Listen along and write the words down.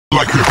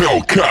like a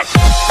Hellcat.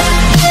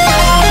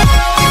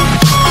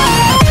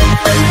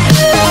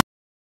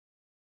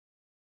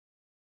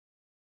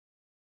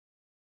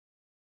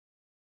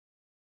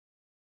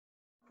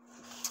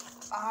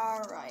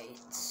 Alright.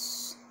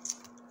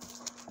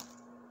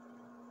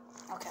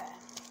 Okay.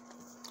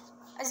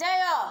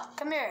 Isaiah,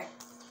 come here.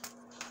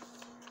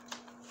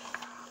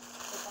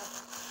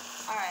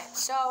 Alright,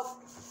 so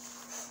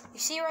you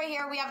see right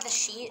here we have the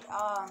sheet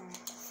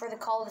for the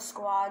call of the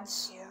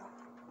squads. Yeah.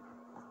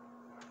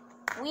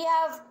 We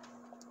have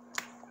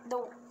the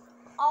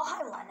oh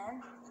hi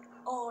Lennon.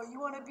 Oh, you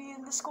wanna be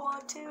in the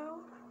squad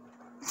too?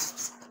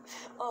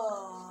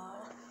 Oh,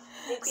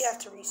 I think we have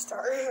to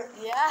restart.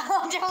 yeah,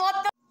 what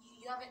the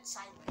you have it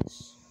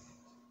sideways.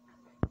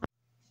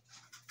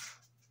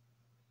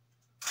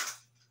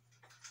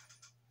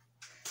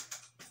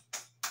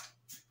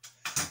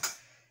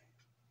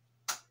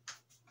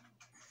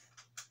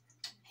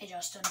 Hey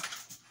Justin.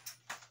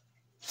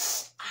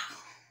 Ow.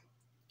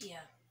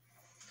 Yeah.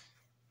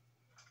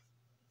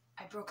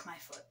 I broke my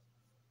foot.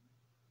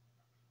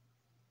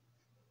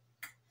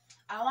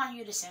 I don't want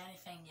you to say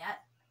anything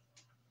yet.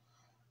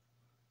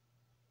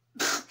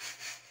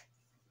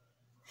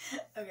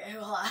 Okay,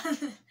 hold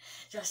on.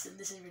 Justin,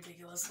 this is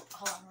ridiculous.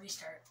 Hold on,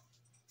 restart.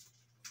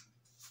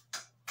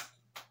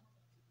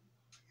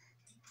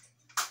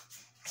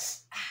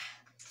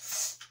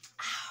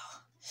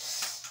 Ow.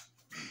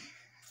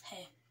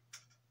 Hey.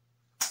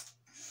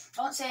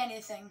 Don't say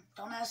anything.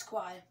 Don't ask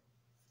why.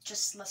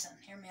 Just listen.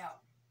 Hear me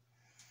out.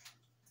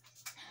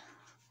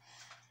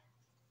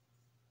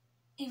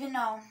 Even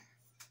though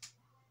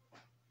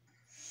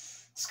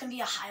it's going to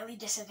be a highly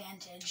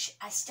disadvantage,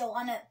 I still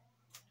want to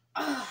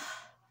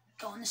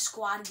go in the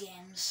squad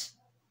games.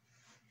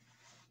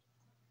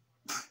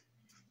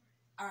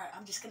 Alright,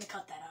 I'm just going to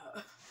cut that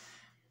out.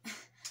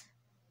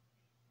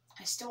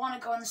 I still want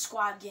to go in the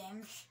squad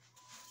games,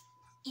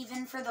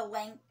 even for the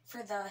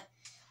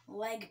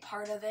leg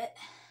part of it.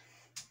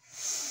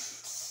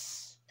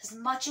 As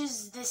much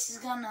as this is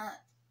going to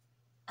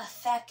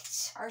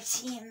affect our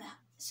team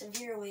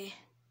severely,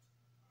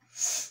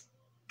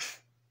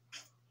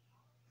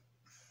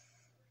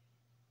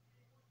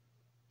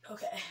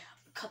 okay,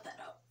 cut that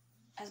out.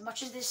 As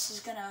much as this is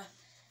gonna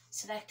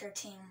affect our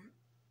team,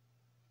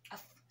 I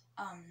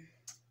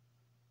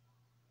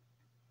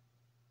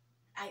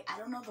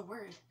don't know the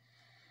word.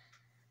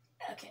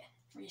 Okay,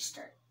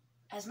 restart.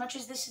 As much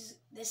as this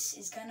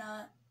is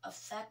gonna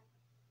affect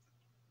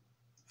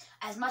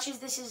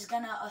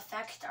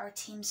our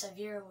team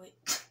severely.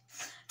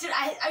 Dude,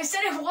 I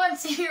said it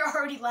once and you're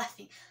already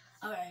laughing.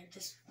 Okay,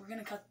 we're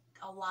gonna cut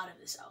a lot of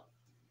this out.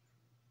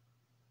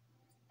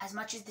 As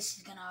much as this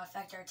is gonna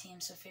affect our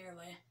team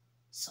severely.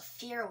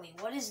 Severely,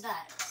 what is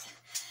that?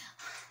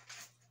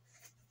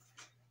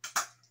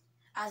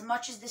 As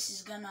much as this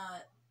is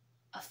gonna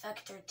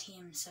affect our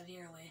team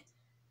severely,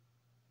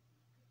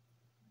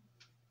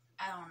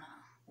 I don't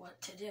know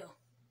what to do.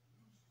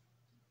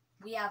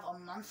 We have a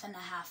month and a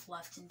half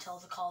left until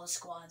the call of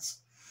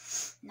squads.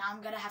 Now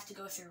I'm gonna have to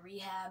go through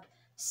rehab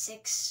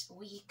 6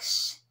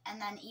 weeks,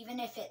 and then even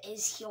if it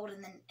is healed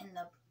in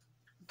the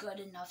good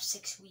enough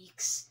 6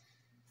 weeks,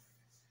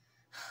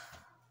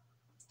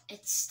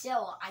 it's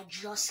still, I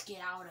just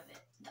get out of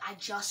it. I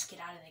just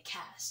get out of the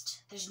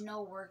cast. There's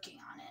no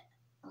working on it.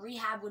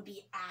 Rehab would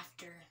be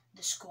after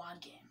the squad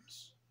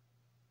games.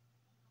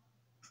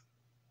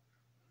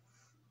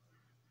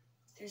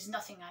 There's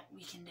nothing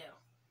we can do.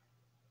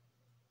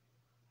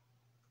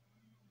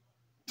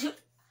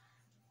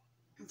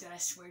 Dude, I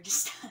swear,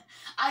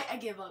 I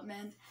give up,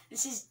 man.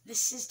 This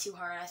is too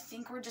hard. I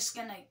think we're just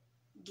gonna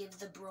give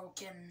the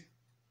broken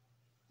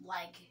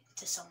leg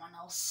to someone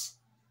else.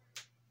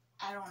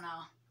 I don't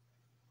know.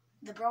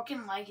 The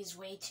broken leg is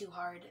way too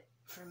hard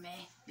for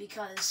me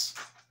because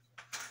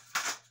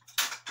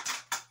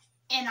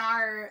in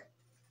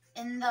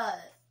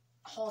the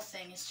whole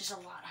thing, it's just a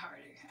lot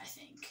harder, I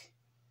think.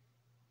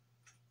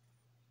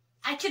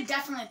 I could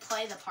definitely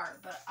play the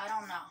part, but I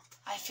don't know.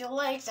 I feel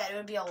like that it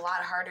would be a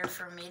lot harder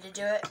for me to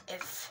do it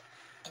if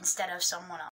instead of someone else.